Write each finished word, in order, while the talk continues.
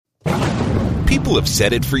People have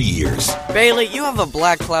said it for years. Bailey, you have a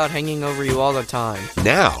black cloud hanging over you all the time.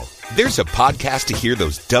 Now, there's a podcast to hear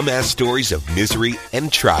those dumbass stories of misery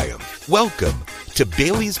and triumph. Welcome to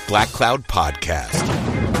Bailey's Black Cloud Podcast.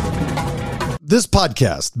 This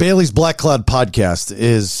podcast, Bailey's Black Cloud Podcast,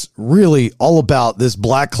 is really all about this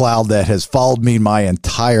black cloud that has followed me my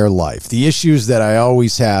entire life. The issues that I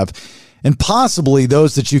always have, and possibly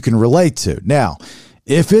those that you can relate to. Now,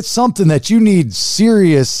 if it's something that you need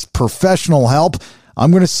serious professional help, I'm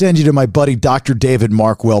going to send you to my buddy, Dr. David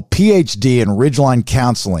Markwell, PhD in Ridgeline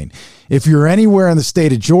Counseling. If you're anywhere in the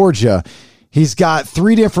state of Georgia, he's got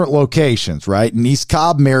 3 different locations, right? In East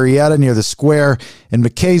Cobb, Marietta, near the square, and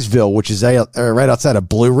McKaysville, which is right outside of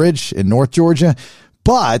Blue Ridge in North Georgia.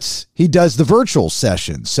 But he does the virtual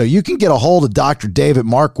sessions. So you can get a hold of Dr. David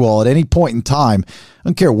Markwell at any point in time. I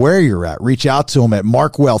don't care where you're at. Reach out to him at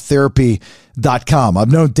markwelltherapy.com.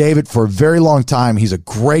 I've known David for a very long time. He's a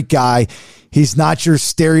great guy. He's not your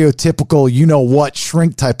stereotypical, you-know-what,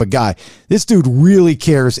 shrink type of guy. This dude really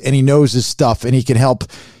cares, and he knows his stuff, and he can help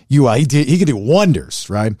you out. He can do wonders,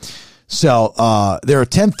 right? So there are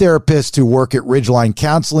 10 therapists who work at Ridgeline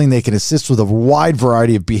Counseling. They can assist with a wide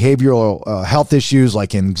variety of behavioral health issues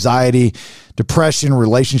like anxiety, depression,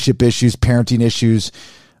 relationship issues, parenting issues,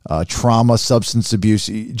 trauma, substance abuse.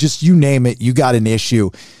 Just you name it, you got an issue.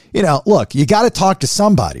 You know, look, you got to talk to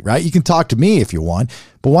somebody, right? You can talk to me if you want,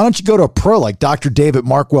 but why don't you go to a pro like Dr. David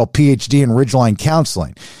Markwell, PhD in Ridgeline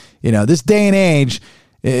Counseling? You know, this day and age,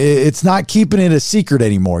 it's not keeping it a secret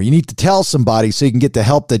anymore. You need to tell somebody so you can get the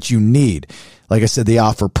help that you need. Like I said, they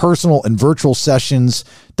offer personal and virtual sessions.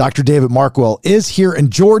 Dr. David Markwell is here in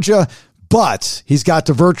Georgia, but he's got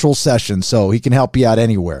the virtual session, so he can help you out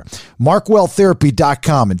anywhere.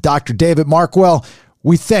 MarkwellTherapy.com. And Dr. David Markwell,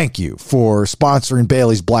 we thank you for sponsoring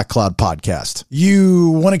Bailey's Black Cloud Podcast. You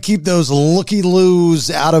want to keep those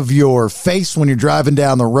looky-loos out of your face when you're driving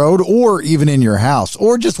down the road or even in your house,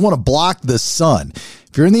 or just want to block the sun.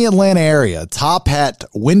 If you're in the Atlanta area, Top Hat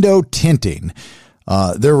Window Tinting,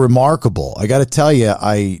 they're remarkable. I got to tell you,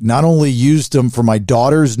 I not only used them for my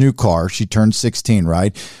daughter's new car, she turned 16,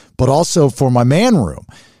 right, but also for my man room,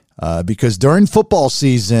 because during football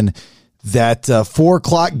season, that 4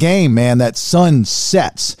 o'clock game, man, that sun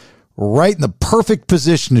sets right in the perfect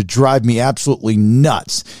position to drive me absolutely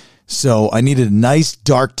nuts. So I needed a nice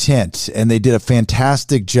dark tint, and they did a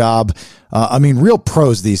fantastic job. Real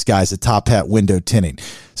pros, these guys at Top Hat Window Tinting.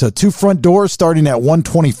 So 2 front doors starting at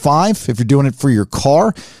 $125 if you're doing it for your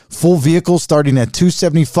car. Full vehicle starting at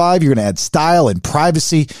 $275. You're going to add style and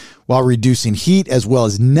privacy while reducing heat, as well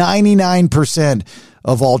as 99%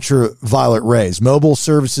 of ultraviolet rays. Mobile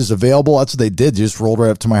services available. That's what they did. They just rolled right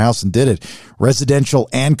up to my house and did it. Residential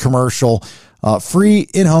and commercial. Free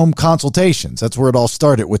in-home consultations. That's where it all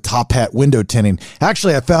started with Top Hat Window Tinting.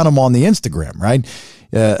 Actually, I found them on the Instagram, right?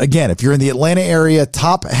 Again, if you're in the Atlanta area,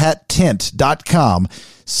 tophattint.com,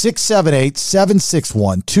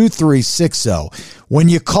 678-761-2360. When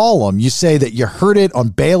you call them, you say that you heard it on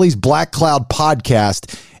Bailey's Black Cloud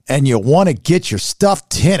Podcast and you want to get your stuff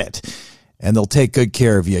tinted, and they'll take good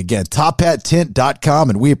care of you. Again, tophattint.com,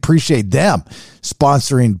 and we appreciate them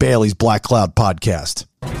sponsoring Bailey's Black Cloud Podcast.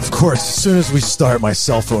 Of course, as soon as we start, my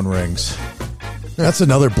cell phone rings. That's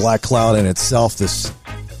another black cloud in itself, this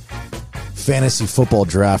fantasy football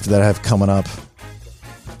draft that I have coming up.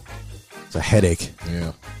 It's a headache.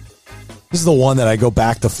 Yeah. This is the one that I go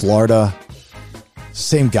back to Florida.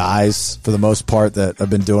 Same guys, for the most part, that I've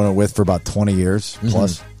been doing it with for about 20 years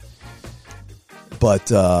plus.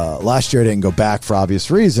 But last year I didn't go back for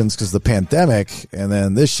obvious reasons because of the pandemic. And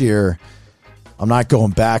then this year I'm not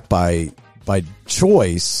going back by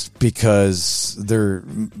choice because they're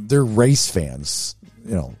race fans,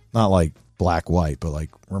 you know, not like black, white, but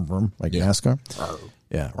like NASCAR.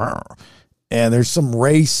 Yeah. And there's some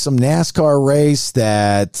NASCAR race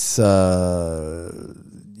that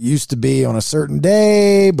used to be on a certain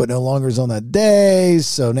day, but no longer is on that day.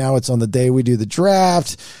 So now it's on the day we do the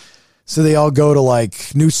draft. So they all go to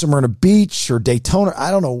like New Smyrna Beach or Daytona.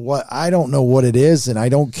 I don't know what it is, and I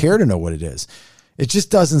don't care to know what it is. It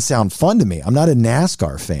just doesn't sound fun to me. I'm not a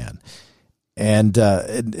NASCAR fan. And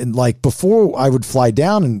like before I would fly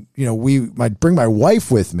down and, you know, I'd bring my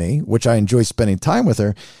wife with me, which I enjoy spending time with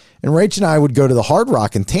her. And Rach and I would go to the Hard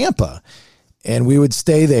Rock in Tampa and we would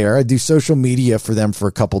stay there. I'd do social media for them for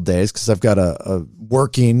a couple of days because I've got a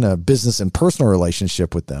working business and personal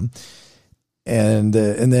relationship with them. And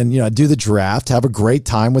then, you know, I'd do the draft, have a great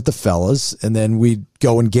time with the fellas, and then we'd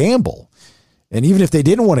go and gamble. And even if they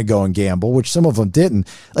didn't want to go and gamble, which some of them didn't,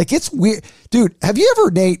 like, it's weird. Dude,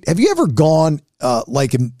 Nate, have you ever gone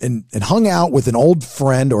and hung out with an old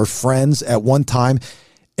friend or friends at one time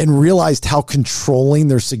and realized how controlling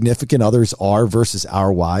their significant others are versus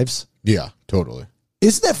our wives? Yeah, totally.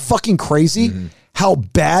 Isn't that fucking crazy how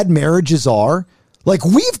bad marriages are? Like,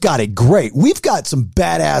 we've got it great. We've got some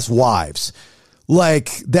badass wives, like,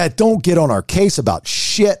 that don't get on our case about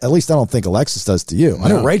shit. At least I don't think Alexis does to you. I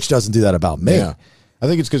know Rach doesn't do that about me. Yeah. I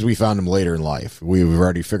think it's because we found them later in life. We've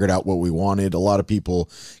already figured out what we wanted. A lot of people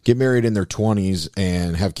get married in their 20s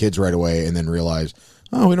and have kids right away and then realize,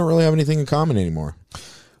 oh, we don't really have anything in common anymore.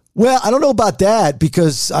 Well, I don't know about that,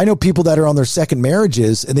 because I know people that are on their second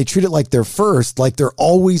marriages and they treat it like their first, like they're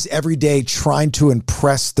always every day trying to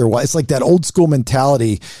impress their wife. It's like that old school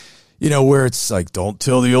mentality, you know, where it's like, don't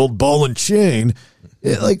tell the old ball and chain.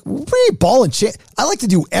 Like, ball and chain. I like to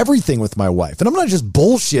do everything with my wife, and I'm not just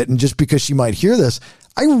bullshitting just because she might hear this.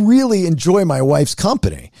 I really enjoy my wife's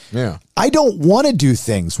company. Yeah. I don't want to do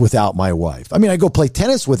things without my wife. I mean, I go play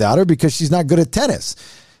tennis without her because she's not good at tennis.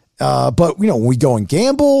 But, you know, when we go and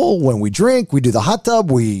gamble, when we drink, we do the hot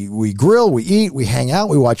tub, we grill, we eat, we hang out,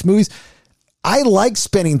 we watch movies. I like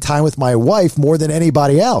spending time with my wife more than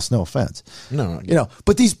anybody else. No offense. No. You know,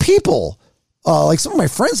 but these people, like some of my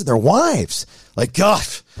friends and their wives, like,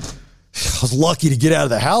 gosh, I was lucky to get out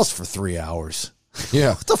of the house for 3 hours.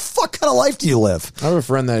 Yeah. What the fuck kind of life do you live? I have a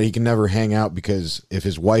friend that he can never hang out because if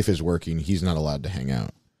his wife is working, he's not allowed to hang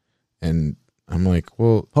out. And I'm like,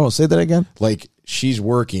 well, Hold on, say that again. like, she's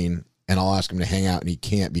working and I'll ask him to hang out and he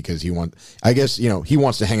can't because I guess, you know, he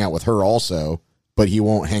wants to hang out with her also, but he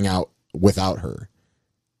won't hang out without her.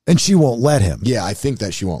 And she won't let him. Yeah, I think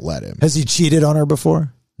that she won't let him. Has he cheated on her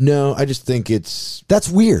before? No, I just think it's, That's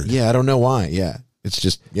weird. yeah, I don't know why. Yeah. It's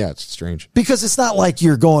just, yeah, it's strange. Because it's not like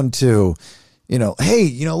you're going to, you know, hey,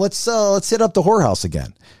 you know, let's hit up the whorehouse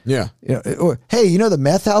again. Yeah. You know, or, hey, you know the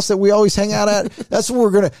meth house that we always hang out at? That's what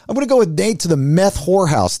I'm gonna go with Nate to the meth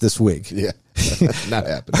whorehouse this week. Yeah. Not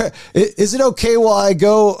happening. Is it okay while I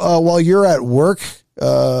go while you're at work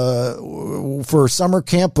for summer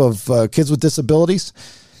camp of kids with disabilities?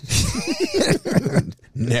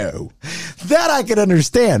 No. That I can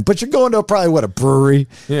understand, but you're going to probably a brewery.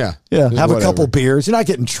 Yeah. Yeah, Just have a whatever. couple beers. You're not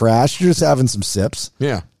getting trashed. You're just having some sips.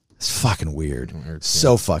 Yeah. It's fucking weird.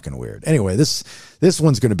 So fucking weird. Anyway, this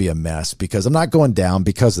one's going to be a mess because I'm not going down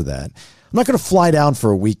because of that. I'm not going to fly down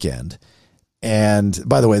for a weekend. And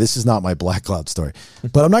by the way, this is not my Black Cloud story,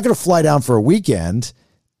 but I'm not going to fly down for a weekend.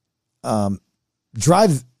 Drive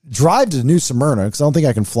to New Smyrna because I don't think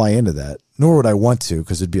I can fly into that, nor would I want to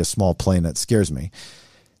because it'd be a small plane that scares me.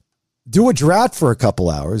 Do a draft for a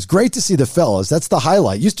couple hours. Great to see the fellas. That's the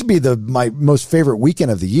highlight. Used to be my most favorite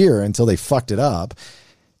weekend of the year until they fucked it up.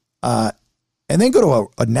 And then go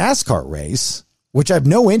to a NASCAR race, which I have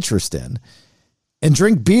no interest in, and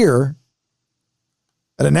drink beer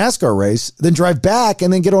at a NASCAR race, then drive back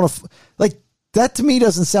and then get on like that to me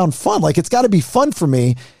doesn't sound fun. Like it's got to be fun for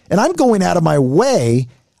me. And I'm going out of my way.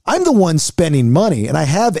 I'm the one spending money and I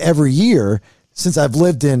have every year since I've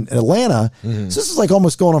lived in Atlanta. Mm-hmm. So this is like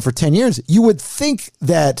almost going on for 10 years. You would think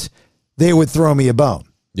that they would throw me a bone.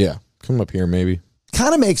 Yeah. Come up here, maybe.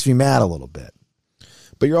 Kind of makes me mad a little bit.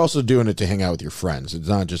 But you're also doing it to hang out with your friends. It's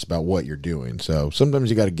not just about what you're doing. So sometimes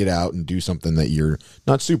you got to get out and do something that you're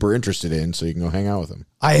not super interested in so you can go hang out with them.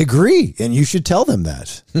 I agree. And you should tell them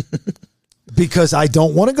that. Because I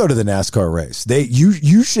don't want to go to the NASCAR race.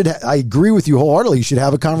 You should, I agree with you wholeheartedly. You should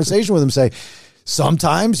have a conversation with them. Say,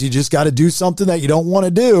 sometimes you just got to do something that you don't want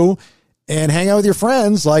to do and hang out with your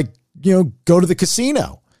friends. Like, you know, go to the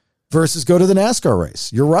casino versus go to the NASCAR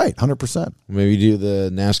race. You're right. 100%. Maybe do the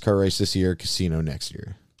NASCAR race this year, casino next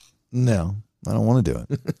year. No, I don't want to do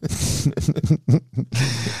it.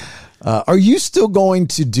 Are you still going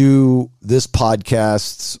to do this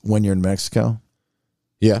podcast when you're in Mexico?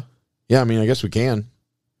 Yeah. Yeah, I mean, I guess we can.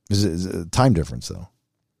 Is it a time difference, though?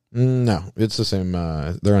 No, it's the same.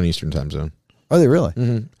 They're on Eastern time zone. Are they really?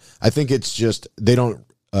 Mm-hmm. I think it's just they don't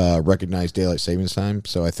recognize daylight savings time.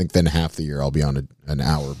 So I think then half the year I'll be on an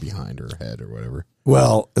hour behind or ahead or whatever.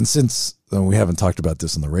 Well, and since we haven't talked about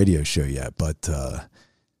this on the radio show yet, but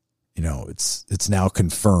you know, it's now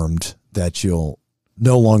confirmed that you'll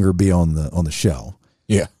no longer be on the show.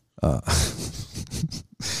 Yeah.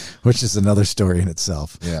 Which is another story in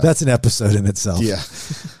itself. Yeah. That's an episode in itself. Yeah.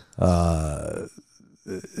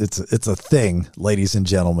 It's a thing, ladies and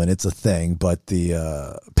gentlemen. It's a thing. But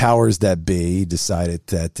the powers that be decided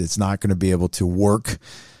that it's not going to be able to work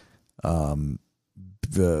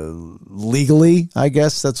legally. I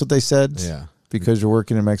guess that's what they said. Yeah. Because you're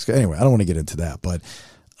working in Mexico. Anyway, I don't want to get into that, but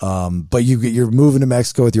you're moving to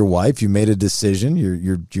Mexico with your wife. You made a decision.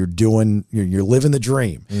 You're living the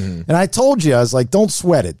dream. Mm-hmm. And I told you, I was like, don't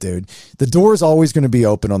sweat it, dude. The door is always going to be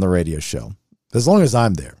open on the radio show as long as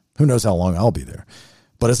I'm there. Who knows how long I'll be there?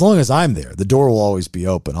 But as long as I'm there, the door will always be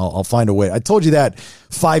open. I'll find a way. I told you that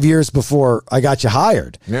 5 years before I got you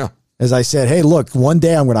hired. Yeah. As I said, hey, look, one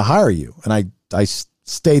day I'm going to hire you. And I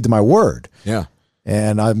stayed to my word. Yeah.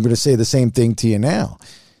 And I'm going to say the same thing to you now.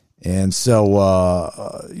 And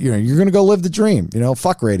so, you're going to go live the dream.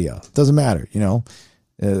 Fuck radio. It doesn't matter.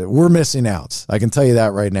 We're missing out. I can tell you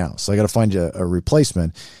that right now. So I got to find you a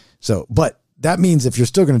replacement. So, but that means if you're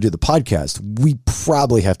still going to do the podcast, we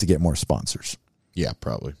probably have to get more sponsors. Yeah,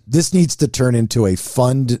 probably. This needs to turn into a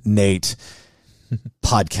Fund Nate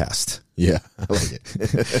podcast. Yeah, I like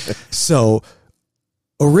it. So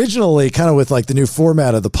originally, kind of with like the new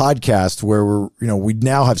format of the podcast where we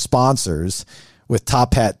now have sponsors with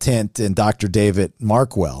Top Hat Tint and Dr. David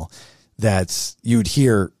Markwell that you'd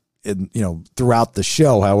hear throughout the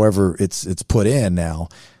show, however it's put in now.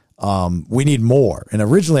 We need more. And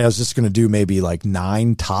originally I was just going to do maybe like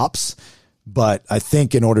 9 tops. But I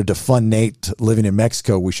think in order to fund Nate living in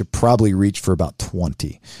Mexico, we should probably reach for about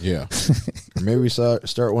 20. Yeah. Or maybe we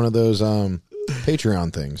start one of those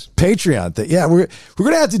Patreon things. Patreon thing. Yeah, we're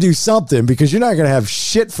going to have to do something because you're not going to have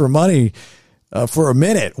shit for money for a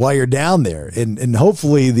minute while you're down there. And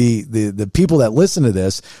hopefully the people that listen to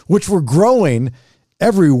this, which we're growing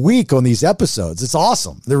every week on these episodes. It's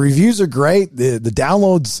awesome. The reviews are great. The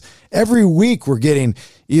downloads every week we're getting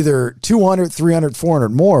either 200, 300, 400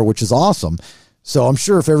 more, which is awesome. So I'm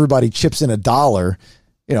sure if everybody chips in $1,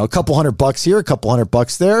 a couple $100 here, a couple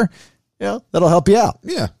 $100 there, that'll help you out.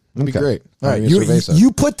 Yeah, that'd be great. All right.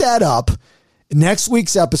 You put that up. Next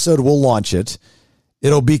week's episode, we'll launch it.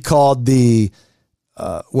 It'll be called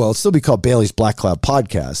it'll still be called Bailey's Black Cloud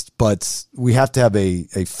Podcast, but we have to have a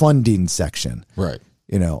funding section. Right.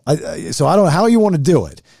 So I don't know how you want to do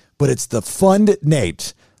it, but it's the Fund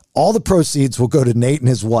Nate. All the proceeds will go to Nate and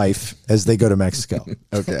his wife as they go to Mexico.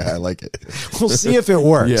 Okay, I like it. We'll see if it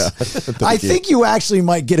works. Yeah, I think you actually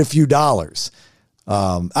might get a few dollars.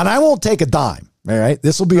 And I won't take a dime. All right.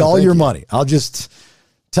 This will be all your money. I'll just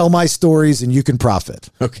tell my stories and you can profit.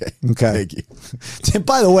 Okay. Thank you.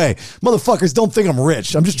 By the way, motherfuckers don't think I'm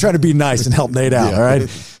rich. I'm just trying to be nice and help Nate out. Yeah. All right.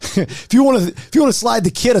 If you want to slide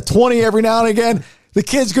the kid a 20 every now and again, the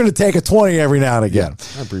kid's going to take a 20 every now and again.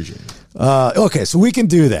 Yeah, I appreciate it. Okay, so we can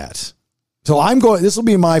do that. So this will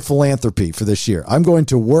be my philanthropy for this year. I'm going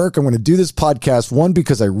to work. I'm going to do this podcast, 1,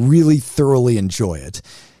 because I really thoroughly enjoy it.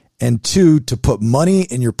 And 2, to put money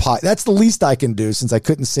in your pocket. That's the least I can do since I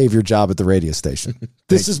couldn't save your job at the radio station.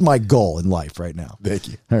 This is my goal in life right now. Thank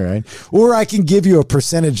you. All right. Or I can give you a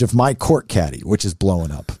percentage of my court caddy, which is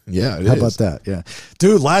blowing up. Yeah, How about that? Yeah.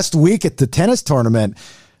 Dude, last week at the tennis tournament,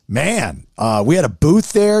 man, we had a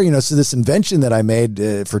booth there, so this invention that I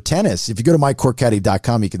made for tennis, if you go to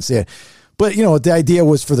mycourtcaddy.com, you can see it. But, the idea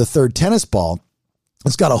was for the third tennis ball,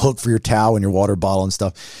 it's got a hook for your towel and your water bottle and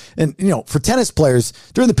stuff. And, for tennis players,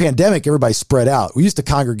 during the pandemic, everybody spread out. We used to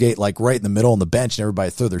congregate like right in the middle on the bench and everybody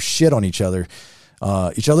throw their shit on each other's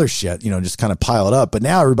shit, just kind of pile it up. But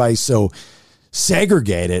now everybody's so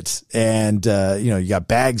segregated and, you got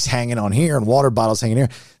bags hanging on here and water bottles hanging here.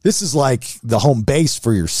 This is like the home base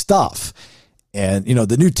for your stuff. And,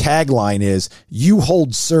 the new tagline is you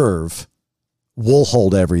hold serve, we'll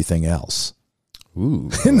hold everything else. Ooh.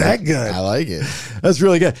 Isn't that good? I like it. That's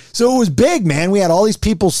really good. So it was big, man. We had all these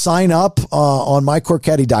people sign up on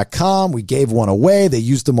mycourtcaddy.com. We gave one away. They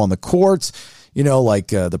used them on the courts.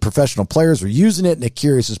 The professional players were using it. Nick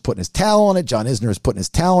Kyrgios is putting his towel on it. John Isner is putting his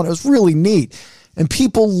towel on it. It was really neat. And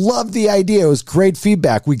people loved the idea. It was great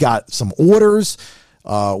feedback. We got some orders.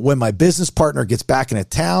 When my business partner gets back into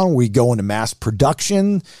town, we go into mass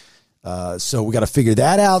production. So we got to figure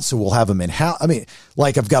that out. So we'll have them in house. I mean,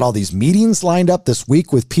 I've got all these meetings lined up this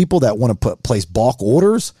week with people that want to place bulk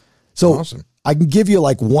orders. So awesome. I can give you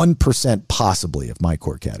 1% possibly of my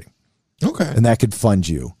court caddy. Okay. And that could fund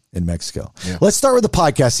you in Mexico. Yeah. Let's start with the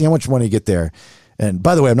podcast. See how much money you get there. And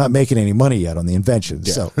by the way, I'm not making any money yet on the invention.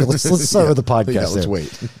 Yeah. So let's start with the podcast. Yeah, let's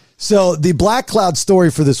wait. So the Black Cloud story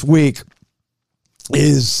for this week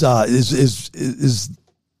is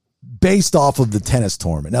based off of the tennis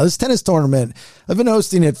tournament. Now, this tennis tournament, I've been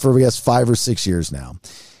hosting it for, 5 or 6 years now.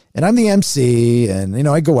 And I'm the MC, and,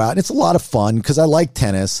 I go out, and it's a lot of fun because I like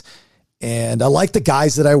tennis, and I like the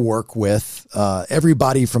guys that I work with,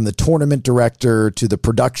 everybody from the tournament director to the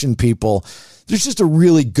production people. There's just a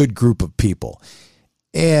really good group of people.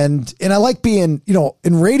 And I like being,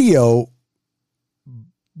 in radio.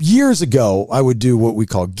 Years ago, I would do what we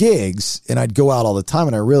call gigs, and I'd go out all the time,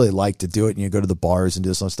 and I really liked to do it, and you go to the bars and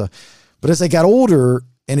do some stuff. But as I got older,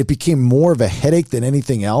 and it became more of a headache than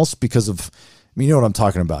anything else because of mean, you know what I'm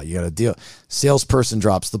talking about. You got to deal. Salesperson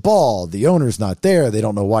drops the ball. The owner's not there. They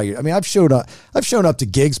don't know why. I mean, I've shown up to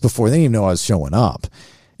gigs before. They didn't even know I was showing up.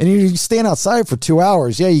 And you stand outside for 2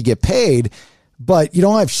 hours. Yeah, you get paid, but you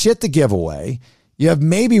don't have shit to give away. You have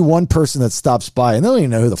maybe one person that stops by and they don't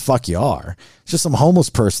even know who the fuck you are. It's just some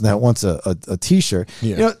homeless person that wants a t-shirt. Yeah.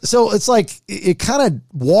 You know, so it's like it kind of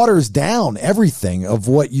waters down everything of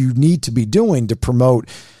what you need to be doing to promote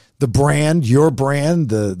the brand, your brand,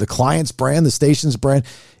 the client's brand, the station's brand.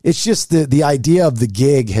 It's just the idea of the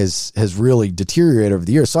gig has really deteriorated over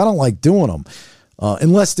the years. So I don't like doing them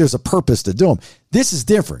unless there's a purpose to do them. This is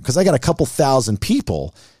different because I got a couple thousand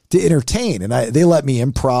people to entertain, and they let me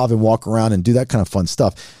improv and walk around and do that kind of fun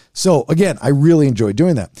stuff. So again, I really enjoy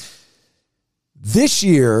doing that. This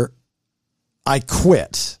year, I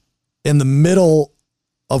quit in the middle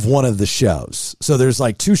of one of the shows. So there's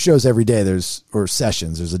like 2 shows every day. Or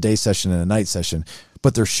sessions. There's a day session and a night session,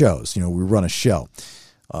 but they're shows. You know, we run a show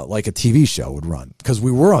like a TV show would run because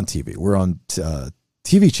we were on TV. We're on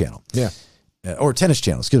TV channel. Yeah. Or tennis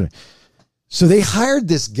channel, excuse me. So they hired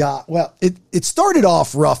this guy. Well, it started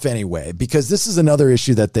off rough anyway, because this is another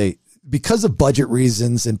issue that because of budget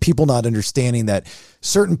reasons and people not understanding that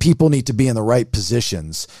certain people need to be in the right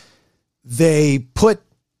positions, they put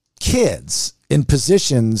kids in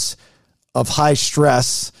positions of high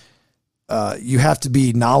stress. You have to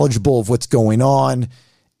be knowledgeable of what's going on.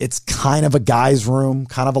 It's kind of a guy's room,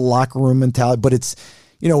 kind of a locker room mentality, but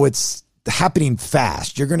it's happening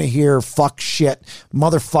fast. You're going to hear fuck, shit,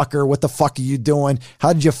 motherfucker, what the fuck are you doing?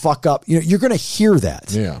 How did you fuck up? You're going to hear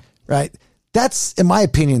that. Yeah. Right. That's, in my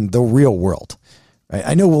opinion, the real world. Right?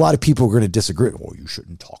 I know a lot of people are going to disagree. Well, you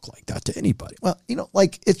shouldn't talk like that to anybody. Well,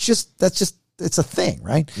 it's a thing,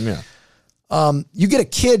 right? Yeah. You get a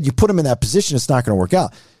kid, you put him in that position, it's not going to work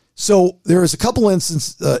out. So there was a couple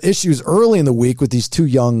issues early in the week with these 2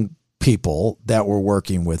 young people that were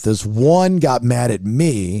working with us. One got mad at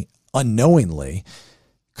me unknowingly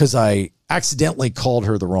because I accidentally called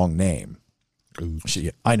her the wrong name.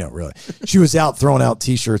 I know, really. She was out throwing out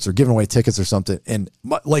T-shirts or giving away tickets or something, and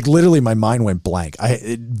literally my mind went blank.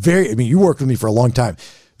 You worked with me for a long time.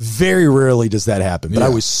 Very rarely does that happen, but I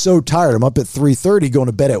was so tired. I'm up at 3:30, going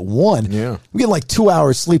to bed at 1. Yeah, we get like 2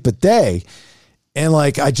 hours sleep a day, and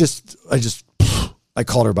I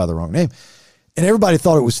called her by the wrong name, and everybody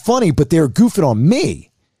thought it was funny, but they were goofing on me.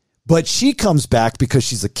 But she comes back because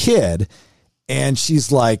she's a kid, and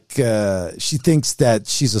she's like, she thinks that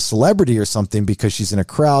she's a celebrity or something because she's in a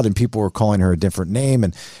crowd and people were calling her a different name.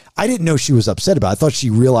 And I didn't know she was upset about it. I thought she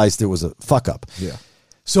realized it was a fuck up. Yeah.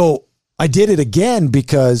 So I did it again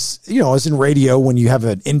because, as in radio, when you have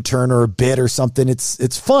an intern or a bit or something,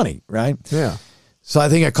 it's funny, right? Yeah. So I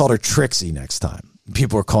think I called her Trixie next time.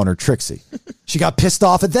 People were calling her Trixie. She got pissed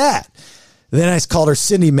off at that. And then I called her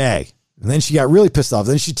Cindy May. And then she got really pissed off.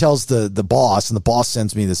 Then she tells the boss, and the boss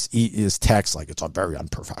sends me this text like, it's very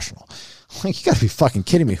unprofessional. I'm like, you got to be fucking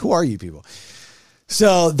kidding me. Who are you people?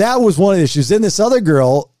 So that was one of the issues. Then this other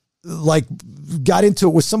girl got into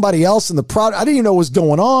it with somebody else in the product. I didn't even know what was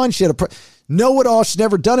going on. She had know-it-all. She'd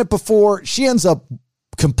never done it before. She ends up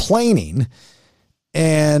complaining,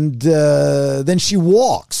 and then she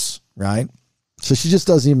walks, right? So she just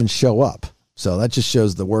doesn't even show up. So that just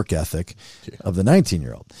shows the work ethic of the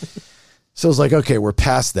 19-year-old. So it's like, okay, we're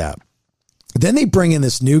past that. Then they bring in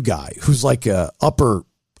this new guy who's like a upper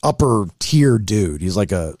tier dude. He's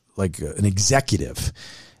like an executive.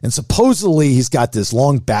 And supposedly he's got this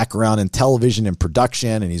long background in television and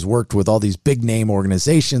production, and he's worked with all these big name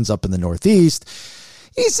organizations up in the Northeast.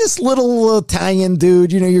 He's this little Italian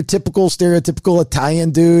dude, your typical stereotypical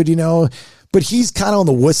Italian dude, but he's kind of on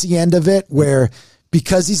the wussy end of it, where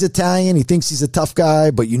because he's Italian, he thinks he's a tough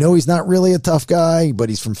guy, but he's not really a tough guy, but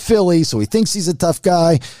he's from Philly, so he thinks he's a tough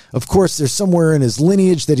guy. Of course, there's somewhere in his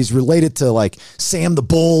lineage that he's related to like Sam the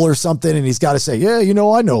Bull or something, and he's got to say, yeah, I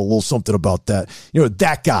know a little something about that.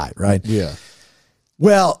 That guy, right? Yeah.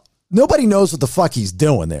 Well, nobody knows what the fuck he's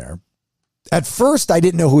doing there. At first, I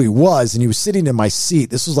didn't know who he was, and he was sitting in my seat.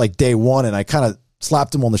 This was like day 1, and I kind of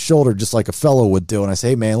slapped him on the shoulder just like a fellow would do, and I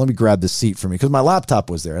say, hey, man, let me grab this seat for me, because my laptop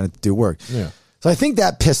was there, and I had to do work. Yeah. So I think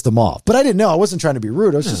that pissed him off, but I didn't know. I wasn't trying to be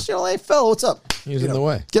rude. I was just, hey, fellow, what's up? He's in the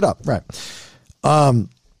way. Get up. Right.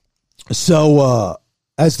 So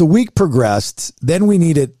as the week progressed, then we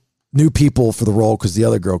needed new people for the role because the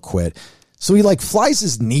other girl quit. So he flies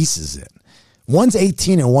his nieces in. One's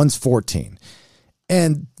 18 and one's 14.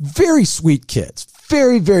 And very sweet kids.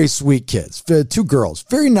 Very, very sweet kids. 2 girls.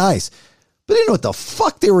 Very nice. But they didn't know what the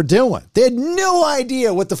fuck they were doing. They had no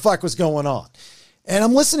idea what the fuck was going on. And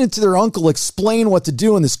I'm listening to their uncle explain what to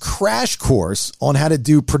do in this crash course on how to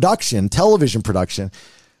do production, television production,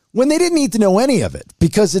 when they didn't need to know any of it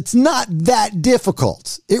because it's not that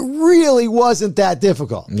difficult. It really wasn't that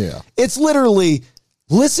difficult. Yeah. It's literally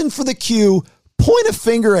listen for the cue, point a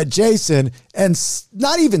finger at Jason, and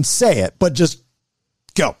not even say it, but just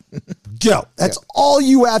go. Go. That's all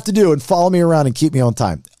you have to do, and follow me around and keep me on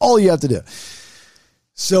time. All you have to do.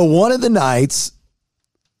 So one of the nights,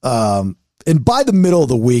 and by the middle of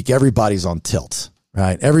the week, everybody's on tilt,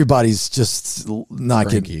 right? Everybody's just not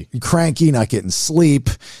getting cranky, not getting sleep,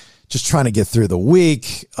 just trying to get through the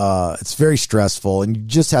week. It's very stressful, and you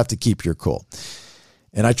just have to keep your cool.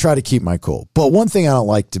 And I try to keep my cool. But one thing I don't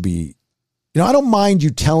like to be, I don't mind you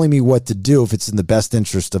telling me what to do if it's in the best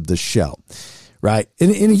interest of the show, right?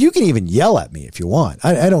 And you can even yell at me if you want.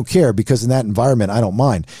 I don't care, because in that environment, I don't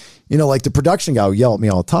mind. Like the production guy will yell at me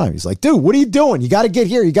all the time. He's like, dude, what are you doing? You got to get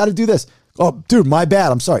here. You got to do this. Oh, dude, my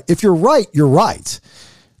bad. I'm sorry. If you're right, you're right.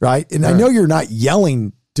 Right. And I know you're not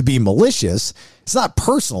yelling to be malicious. It's not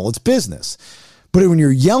personal. It's business. But when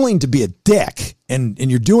you're yelling to be a dick and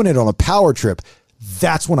you're doing it on a power trip,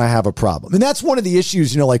 that's when I have a problem. And that's one of the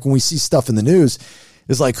issues, like when we see stuff in the news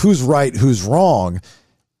is like, who's right, who's wrong.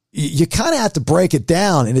 You kind of have to break it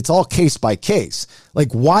down, and it's all case by case.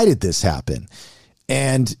 Like, why did this happen?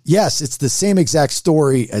 And yes, it's the same exact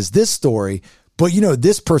story as this story, but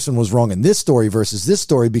this person was wrong in this story versus this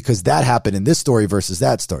story because that happened in this story versus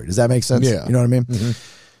that story. Does that make sense? Yeah. You know what I mean? Mm-hmm.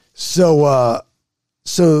 So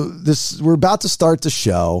we're about to start the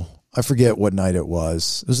show. I forget what night it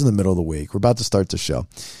was. It was in the middle of the week. We're about to start the show.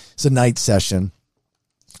 It's a night session.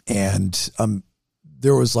 And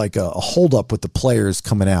there was like a holdup with the players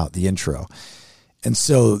coming out, the intro. And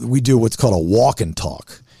so we do what's called a walk and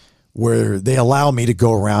talk, where they allow me to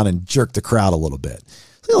go around and jerk the crowd a little bit.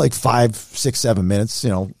 So like 5, 6, 7 minutes,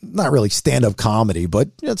 not really stand-up comedy, but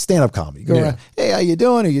it's stand-up comedy. Go around, hey, how you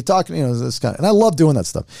doing? Are you talking? This kind of, and I love doing that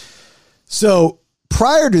stuff. So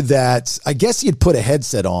prior to that, I guess he had put a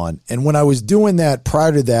headset on. And when I was doing that,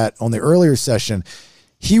 prior to that, on the earlier session,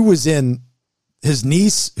 he was in his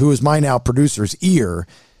niece, who is my now producer's ear,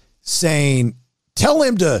 saying, tell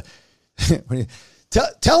him to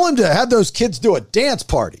have those kids do a dance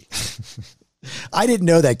party. I didn't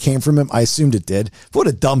know that came from him. I assumed it did. What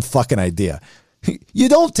a dumb fucking idea. You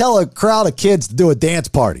don't tell a crowd of kids to do a dance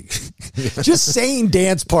party. Just saying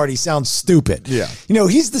dance party sounds stupid. Yeah.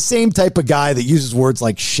 He's the same type of guy that uses words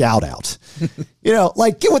like shout out.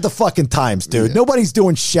 Like get with the fucking times, dude. Yeah. Nobody's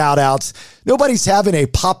doing shout outs. Nobody's having a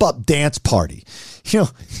pop-up dance party.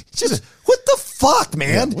 Just what the fuck,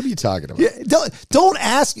 man? Yeah, what are you talking about? Yeah, don't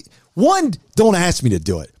ask. One, don't ask me to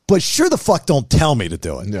do it, but sure the fuck don't tell me to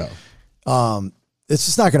do it. No. It's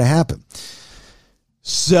just not going to happen.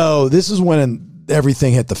 So this is when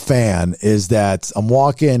everything hit the fan, is that I'm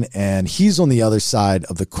walking and he's on the other side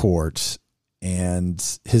of the court, and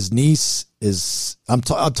his niece is, I'm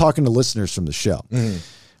talking to listeners from the show,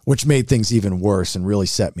 which made things even worse and really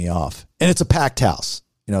set me off. And it's a packed house,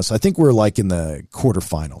 so I think we're like in the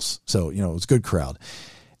quarterfinals. So, it was a good crowd.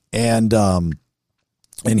 And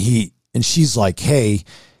she's like, hey,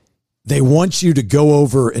 they want you to go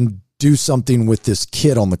over and do something with this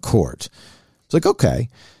kid on the court. It's like, okay.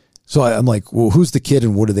 So I'm like, well, who's the kid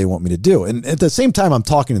and what do they want me to do? And at the same time, I'm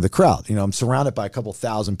talking to the crowd. I'm surrounded by a couple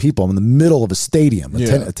thousand people. I'm in the middle of a stadium,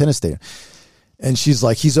 a tennis stadium. And she's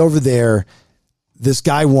like, he's over there. This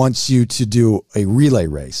guy wants you to do a relay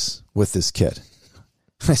race with this kid.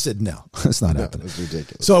 I said, no, it's not happening. It's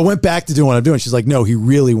ridiculous. So I went back to doing what I'm doing. She's like, no, he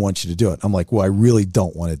really wants you to do it. I'm like, well, I really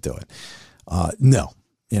don't want to do it. No,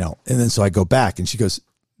 and then so I go back and she goes,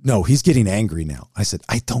 no, he's getting angry now. I said,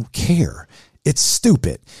 I don't care. It's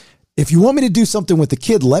stupid. If you want me to do something with the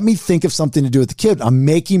kid, let me think of something to do with the kid. I'm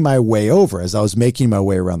making my way over. As I was making my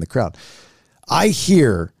way around the crowd, I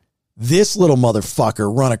hear this little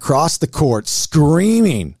motherfucker run across the court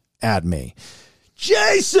screaming at me,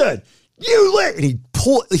 Jason, you lit. And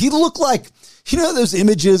he looked like, those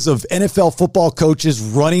images of NFL football coaches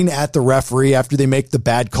running at the referee after they make the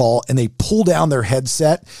bad call and they pull down their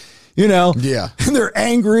headset. Yeah. And they're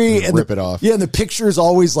angry and rip it off. Yeah. And the picture is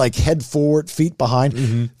always like head forward, feet behind.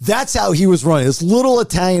 Mm-hmm. That's how he was running. This little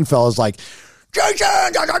Italian fella's like,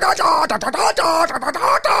 Jason,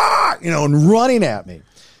 and running at me.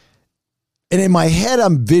 And in my head,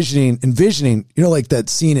 I'm envisioning, like that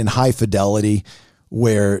scene in High Fidelity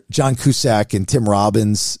where John Cusack and Tim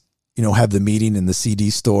Robbins, have the meeting in the CD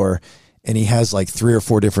store. And he has like 3 or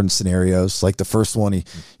 4 different scenarios. Like the first one,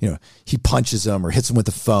 he punches him or hits him with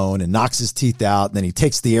the phone and knocks his teeth out. And then he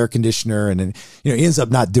takes the air conditioner and then, he ends up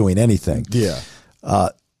not doing anything. Yeah.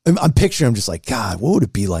 I'm picturing him just like, God, what would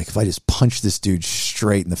it be like if I just punched this dude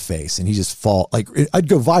straight in the face and he just fall? Like I'd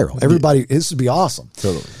go viral. Everybody, this would be awesome.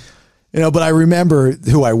 Totally. But I remember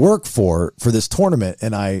who I work for this tournament,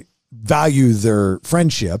 and I value their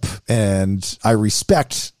friendship, and I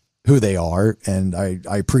respect who they are, and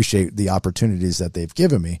I appreciate the opportunities that they've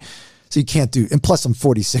given me. So you can't do, and plus I'm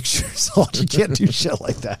 46 years old. You can't do shit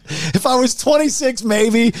like that. If I was 26,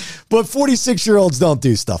 maybe, but 46-year-olds don't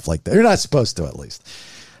do stuff like that. You're not supposed to, at least.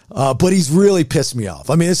 But he's really pissed me off.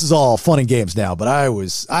 I mean, this is all fun and games now, but I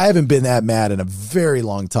haven't been that mad in a very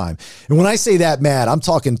long time. And when I say that mad, I'm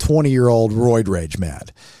talking 20-year-old roid rage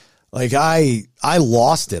mad. Like I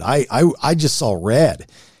lost it. I just saw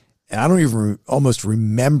red, and I don't even almost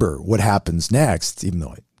remember what happens next, even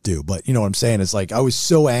though I do. But you know what I'm saying? It's like I was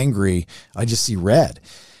so angry, I just see red.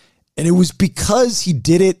 And it was because he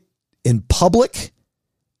did it in public,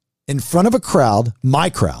 in front of a crowd, my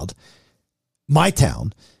town,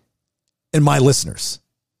 and my listeners.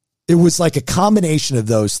 It was like a combination of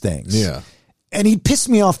those things. Yeah. And he pissed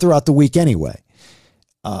me off throughout the week anyway.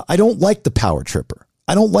 I don't like the power tripper.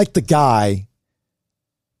 I don't like the guy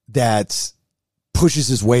that pushes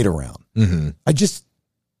his weight around. Mm-hmm. I just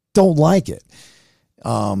don't like it.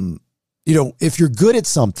 If you're good at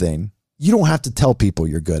something, you don't have to tell people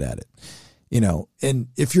you're good at it. And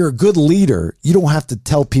if you're a good leader, you don't have to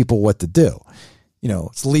tell people what to do.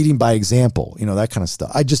 It's leading by example, that kind of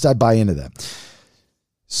stuff. I buy into that.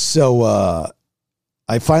 So,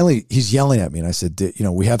 he's yelling at me, and I said,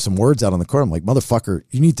 we have some words out on the court. I'm like, motherfucker,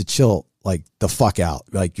 you need to chill like the fuck out.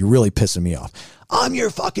 Like, you're really pissing me off. I'm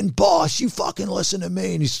your fucking boss. You fucking listen to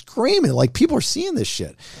me. And he's screaming like people are seeing this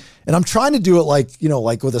shit. And I'm trying to do it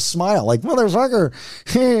like with a smile, like, motherfucker,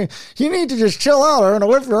 you need to just chill out or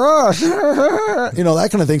whip your ass, that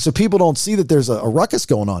kind of thing. So people don't see that there's a ruckus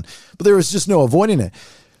going on, but there was just no avoiding it.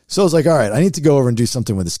 So I was like, all right, I need to go over and do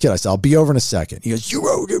something with this kid. I said, I'll be over in a second. He goes, you're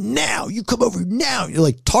over now. You come over now. You're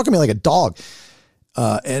like talking to me like a dog.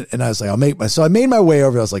 And I was like, so I made my way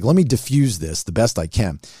over. I was like, let me diffuse this the best I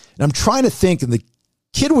can. And I'm trying to think, and the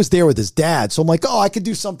kid was there with his dad. So I'm like, I could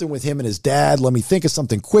do something with him and his dad. Let me think of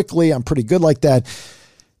something quickly. I'm pretty good like that.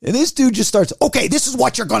 And this dude just starts, okay, this is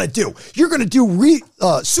what you're going to do. You're going to do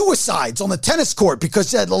suicides on the tennis court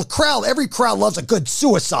because every crowd loves a good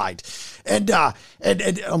suicide. And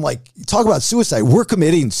I'm like, talk about suicide. We're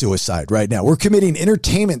committing suicide right now. We're committing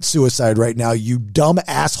entertainment suicide right now, you dumb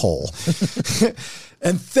asshole.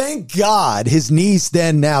 And thank God his niece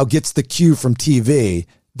then now gets the cue from TV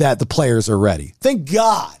that the players are ready. Thank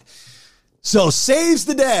God. So saves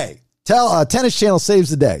the day. Tennis Channel saves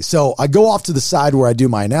the day. So I go off to the side where I do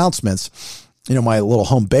my announcements, my little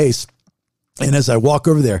home base. And as I walk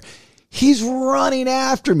over there, he's running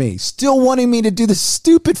after me, still wanting me to do this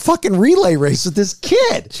stupid fucking relay race with this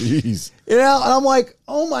kid. Jeez. And I'm like,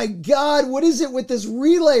 oh my God, what is it with this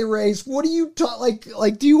relay race? What do you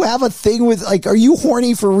like, do you have a thing with, are you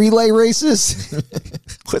horny for relay races?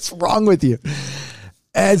 What's wrong with you?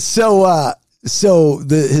 And so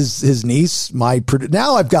his niece,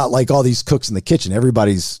 now I've got like all these cooks in the kitchen.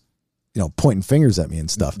 Everybody's, pointing fingers at me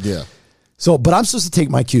and stuff. Yeah. So, but I'm supposed to take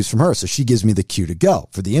my cues from her. So she gives me the cue to go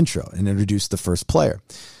for the intro and introduce the first player.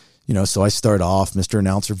 So I start off, Mr.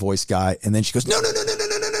 Announcer voice guy. And then she goes, no,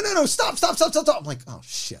 stop. I'm like, oh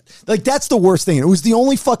shit. Like, that's the worst thing. It was the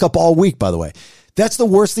only fuck up all week, by the way. That's the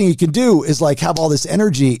worst thing you can do is like have all this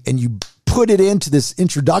energy and you put it into this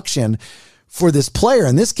introduction for this player.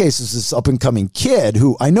 In this case, is this up and coming kid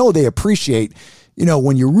who I know they appreciate,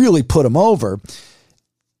 when you really put them over.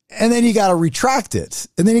 And then you got to retract it.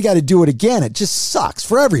 And then you got to do it again. It just sucks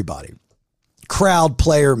for everybody. Crowd,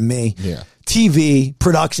 player, me, TV,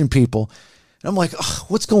 production people. And I'm like,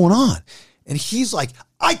 what's going on? And he's like,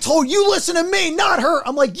 I told you listen to me, not her.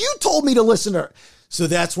 I'm like, you told me to listen to her. So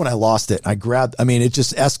that's when I lost it. It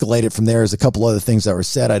just escalated from there. There's a couple other things that were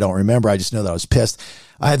said. I don't remember. I just know that I was pissed.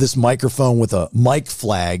 I had this microphone with a mic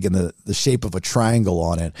flag and the shape of a triangle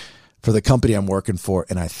on it for the company I'm working for,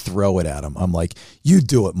 and I throw it at him. I'm like, you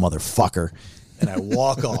do it, motherfucker. And I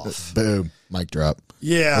walk off. Boom. Mic drop.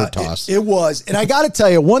 Yeah, or toss. It was. And I got to tell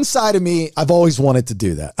you, one side of me, I've always wanted to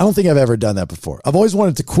do that. I don't think I've ever done that before. I've always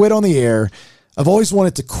wanted to quit on the air. I've always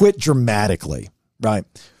wanted to quit dramatically, right?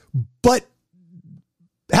 But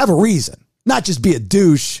have a reason. Not just be a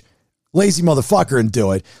douche, lazy motherfucker and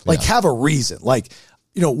do it. Like, have a reason. Like,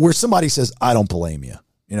 where somebody says, I don't blame you.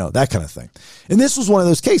 That kind of thing. And this was one of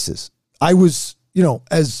those cases. I was,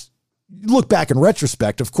 as you look back in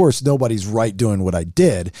retrospect, of course, nobody's right doing what I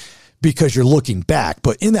did because you're looking back.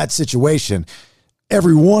 But in that situation,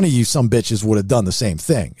 every one of you some bitches would have done the same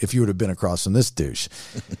thing if you would have been across from this douche.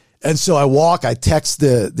 And so I text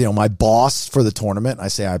my boss for the tournament. I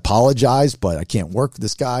say, I apologize, but I can't work.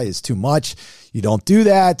 This guy is too much. You don't do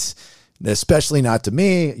that, especially not to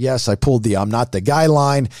me. Yes, I pulled the I'm not the guy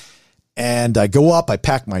line. And I go up, I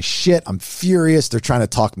pack my shit. I'm furious. They're trying to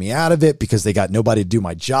talk me out of it because they got nobody to do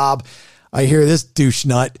my job. I hear this douche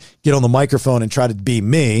nut get on the microphone and try to be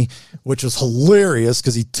me, which was hilarious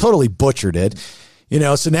because he totally butchered it.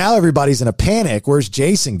 So now everybody's in a panic. Where's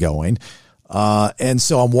Jason going? And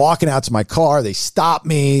so I'm walking out to my car. They stop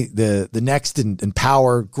me. The next in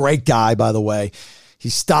power, great guy, by the way. He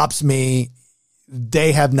stops me.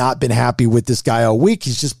 They have not been happy with this guy all week.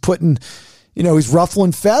 He's just putting, he's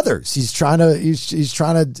ruffling feathers. He's like,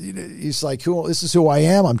 this is who I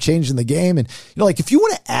am. I'm changing the game. And, if you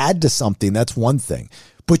want to add to something, that's one thing,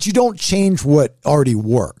 but you don't change what already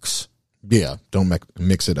works. Yeah. Don't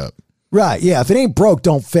mix it up. Right. Yeah. If it ain't broke,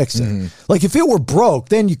 don't fix it. Mm-hmm. Like if it were broke,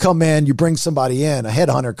 then you come in, you bring somebody in, a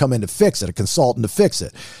headhunter come in to fix it, a consultant to fix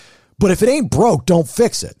it. But if it ain't broke, don't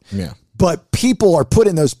fix it. Yeah. But people are put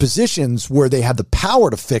in those positions where they have the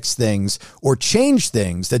power to fix things or change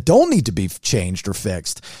things that don't need to be changed or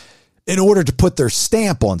fixed in order to put their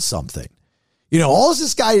stamp on something. All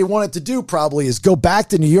this guy wanted to do probably is go back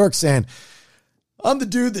to New York saying, I'm the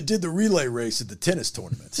dude that did the relay race at the tennis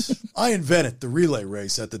tournament. I invented the relay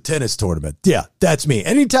race at the tennis tournament. Yeah, that's me.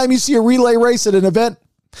 Anytime you see a relay race at an event,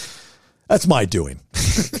 that's my doing.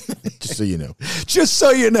 Just so you know. Just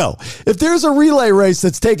so you know. If there's a relay race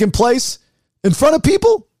that's taking place in front of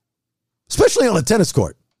people, especially on a tennis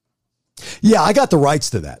court, yeah, I got the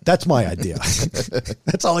rights to that. That's my idea.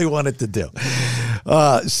 That's all he wanted to do.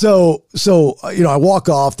 So I walk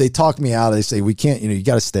off. They talk me out. They say, we can't, you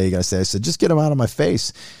got to stay. I said, just get him out of my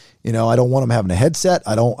face. I don't want him having a headset.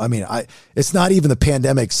 It's not even the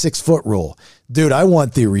pandemic 6-foot rule. Dude, I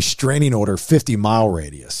want the restraining order 50-mile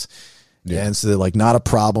radius. Yeah. And so they're like, not a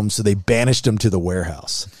problem. So they banished him to the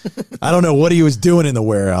warehouse. I don't know what he was doing in the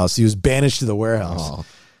warehouse. He was banished to the warehouse. Oh,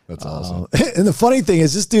 that's awesome. And the funny thing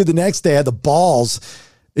is this dude the next day had the balls,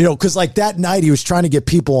 because like that night he was trying to get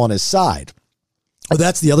people on his side. Oh,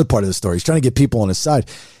 that's the other part of the story. He's trying to get people on his side.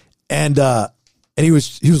 And he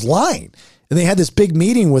was lying. And they had this big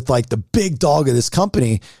meeting with like the big dog of this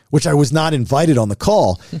company, which I was not invited on the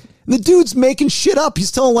call. And the dude's making shit up.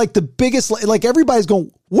 He's telling like the biggest, like everybody's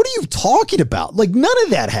going, what are you talking about? Like none of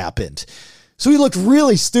that happened. So he looked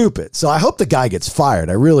really stupid. So I hope the guy gets fired.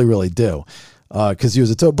 I really, really do. Cause he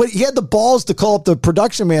was but he had the balls to call up the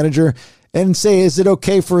production manager and say, is it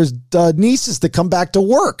okay for his nieces to come back to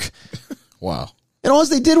work? Wow. And all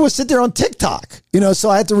they did was sit there on TikTok,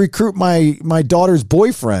 so I had to recruit my daughter's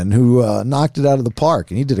boyfriend who knocked it out of the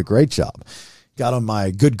park, and he did a great job. Got on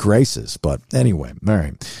my good graces. But anyway, all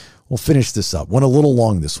right, we'll finish this up. Went a little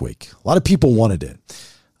long this week. A lot of people wanted it.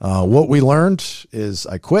 What we learned is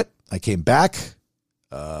I quit. I came back.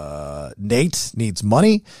 Nate needs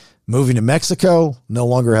money. Moving to Mexico. No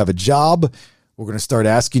longer have a job. We're going to start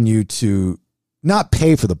asking you to not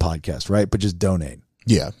pay for the podcast, right? But just donate.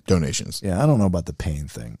 Yeah, donations. Yeah, I don't know about the paying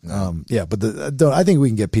thing. No. But I think we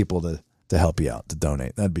can get people to help you out, to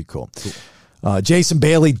donate. That'd be cool.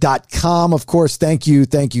 JasonBailey.com, of course. Thank you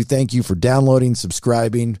for downloading,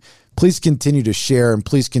 subscribing. Please continue to share, and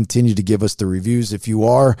please continue to give us the reviews. If you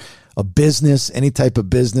are a business, any type of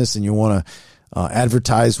business, and you want to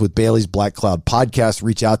advertise with Bailey's Black Cloud Podcast,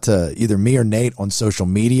 reach out to either me or Nate on social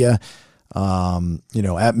media.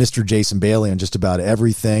 At Mr. Jason Bailey on just about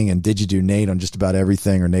everything, and Did You Do Nate on just about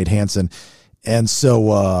everything, or Nate Hansen. And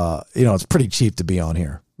so, it's pretty cheap to be on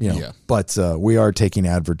here, Yeah. But we are taking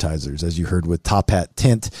advertisers, as you heard with Top Hat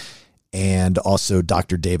Tint and also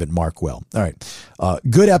Dr. David Markwell. All right.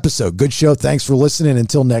 Good episode. Good show. Thanks for listening.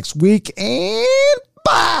 Until next week, and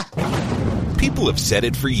bye. People have said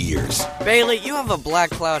it for years. Bailey, you have a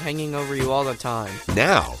black cloud hanging over you all the time.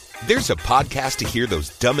 Now, there's a podcast to hear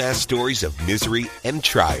those dumbass stories of misery and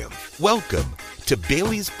triumph. Welcome to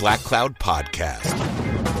Bailey's Black Cloud Podcast.